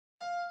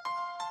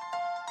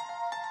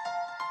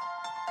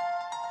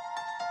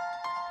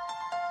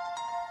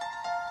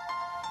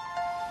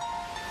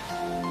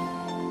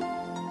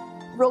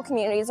Rural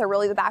communities are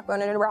really the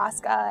backbone of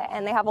Nebraska,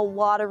 and they have a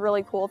lot of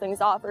really cool things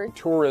to offer.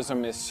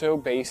 Tourism is so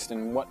based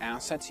in what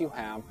assets you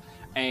have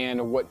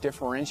and what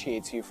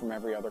differentiates you from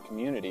every other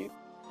community.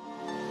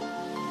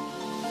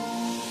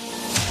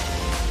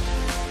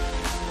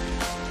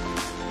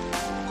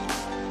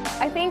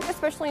 I think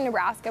especially in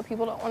Nebraska,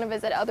 people don't want to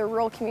visit other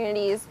rural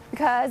communities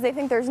because they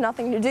think there's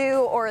nothing to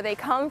do, or they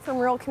come from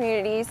rural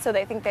communities so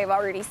they think they've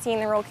already seen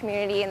the rural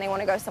community and they want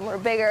to go somewhere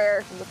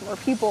bigger with more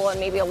people and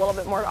maybe a little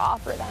bit more to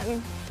offer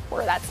them,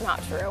 where that's not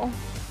true.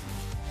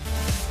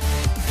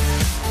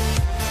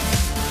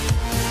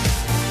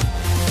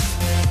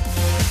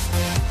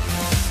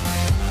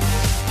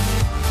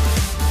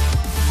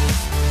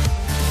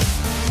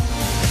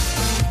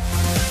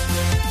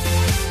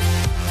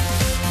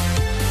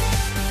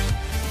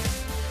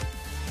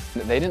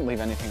 They didn't leave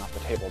anything off the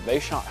table. They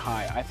shot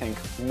high. I think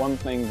one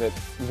thing that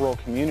rural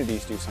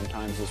communities do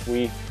sometimes is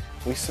we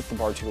set the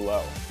bar too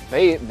low.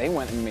 They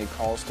went and made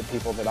calls to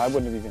people that I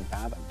wouldn't have even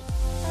fathomed.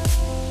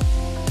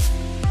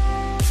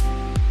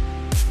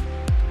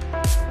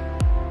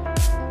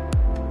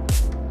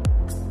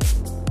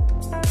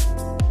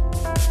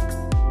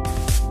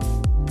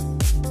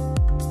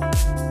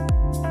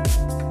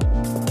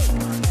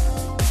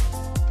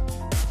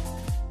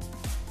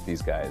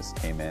 These guys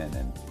came in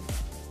and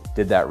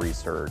did that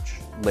research,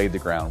 laid the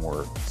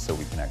groundwork so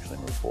we can actually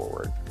move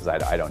forward. Because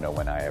I don't know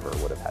when I ever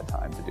would have had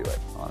time to do it,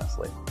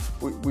 honestly.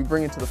 We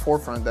bring it to the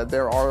forefront that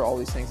there are all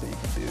these things that you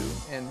can do,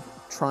 and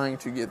trying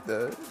to get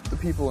the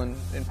people in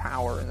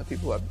power and the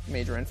people who have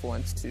major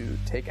influence to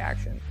take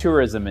action.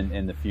 Tourism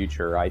in the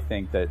future, I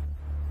think that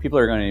people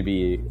are going to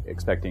be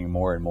expecting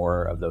more and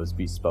more of those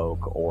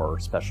bespoke or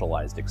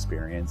specialized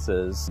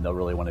experiences. They'll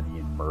really want to be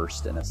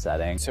immersed in a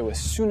setting. So as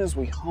soon as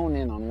we hone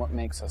in on what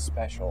makes us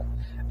special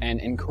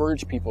and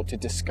encourage people to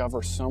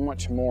discover so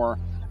much more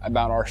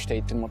about our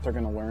state than what they're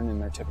going to learn in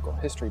their typical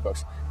history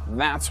books,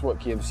 that's what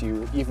gives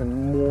you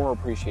even more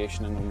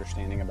appreciation and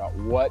understanding about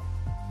what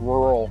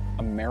rural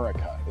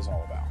America is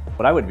all about.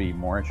 What I would be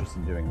more interested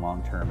in doing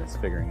long term is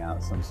figuring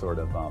out some sort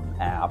of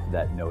app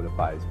that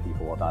notifies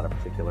people about a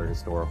particular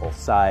historical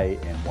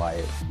site and why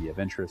it should be of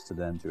interest to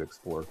them to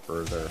explore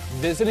further.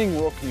 Visiting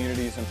rural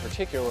communities in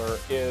particular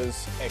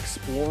is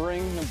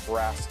exploring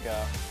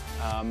Nebraska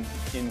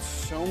in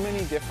so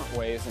many different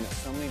ways and at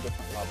so many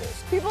different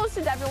levels. People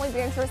should definitely be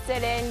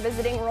interested in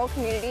visiting rural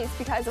communities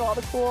because of all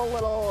the cool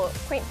little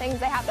quaint things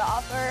they have to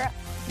offer.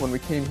 When we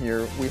came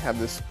here, we have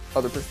this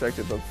other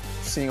perspective of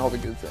seeing all the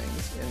good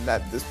things, and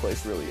that this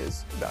place really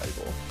is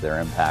valuable.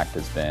 Their impact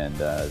has been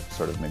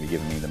sort of maybe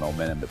giving me the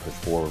momentum to push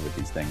forward with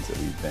these things that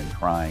we've been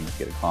trying to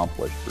get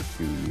accomplished for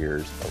 2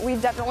 years. We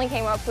definitely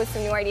came up with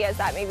some new ideas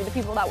that maybe the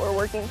people that we're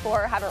working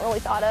for haven't really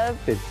thought of.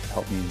 It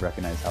helped me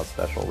recognize how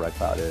special Red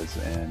Cloud is,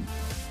 and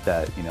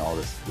that all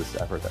this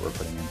effort that we're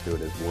putting into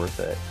it is worth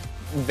it.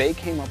 They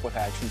came up with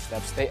action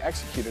steps, they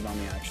executed on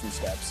the action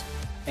steps,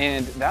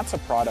 and that's a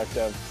product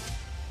of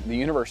the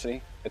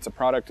university, it's a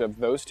product of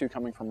those two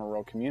coming from a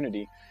rural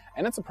community,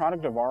 and it's a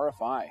product of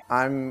RFI.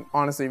 I'm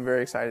honestly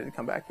very excited to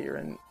come back here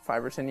in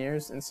 5 or 10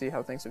 years and see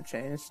how things have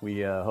changed.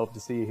 We hope to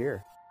see you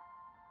here.